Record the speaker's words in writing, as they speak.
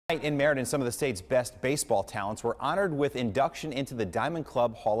In Meriden, some of the state's best baseball talents were honored with induction into the Diamond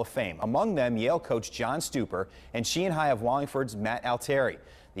Club Hall of Fame. Among them, Yale coach John Stuper and Sheehan High of Wallingford's Matt Altieri.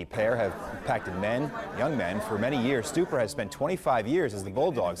 The pair have impacted young men, for many years. Stuper has spent 25 years as the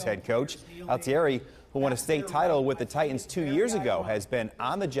Bulldogs head coach. Altieri, who won a state title with the Titans 2 years ago, has been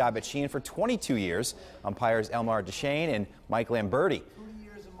on the job at Sheehan for 22 years. Umpires Elmar Deshane and Mike Lamberti.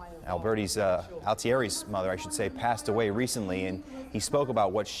 Altieri's mother, I should say, passed away recently, and he spoke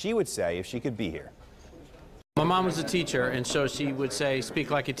about what she would say if she could be here. My mom was a teacher, and so she would say,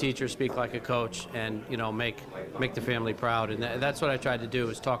 speak like a teacher, speak like a coach, and, you know, make the family proud. And that's what I tried to do,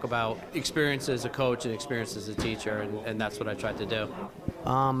 is talk about experience as a coach and experience as a teacher, and that's what I tried to do.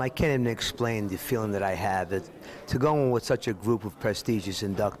 I can't even explain the feeling that I have to go in with such a group of prestigious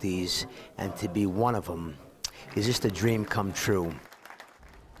inductees and to be one of them is just a dream come true.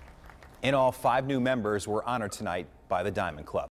 In all, 5 new members were honored tonight by the Diamond Club.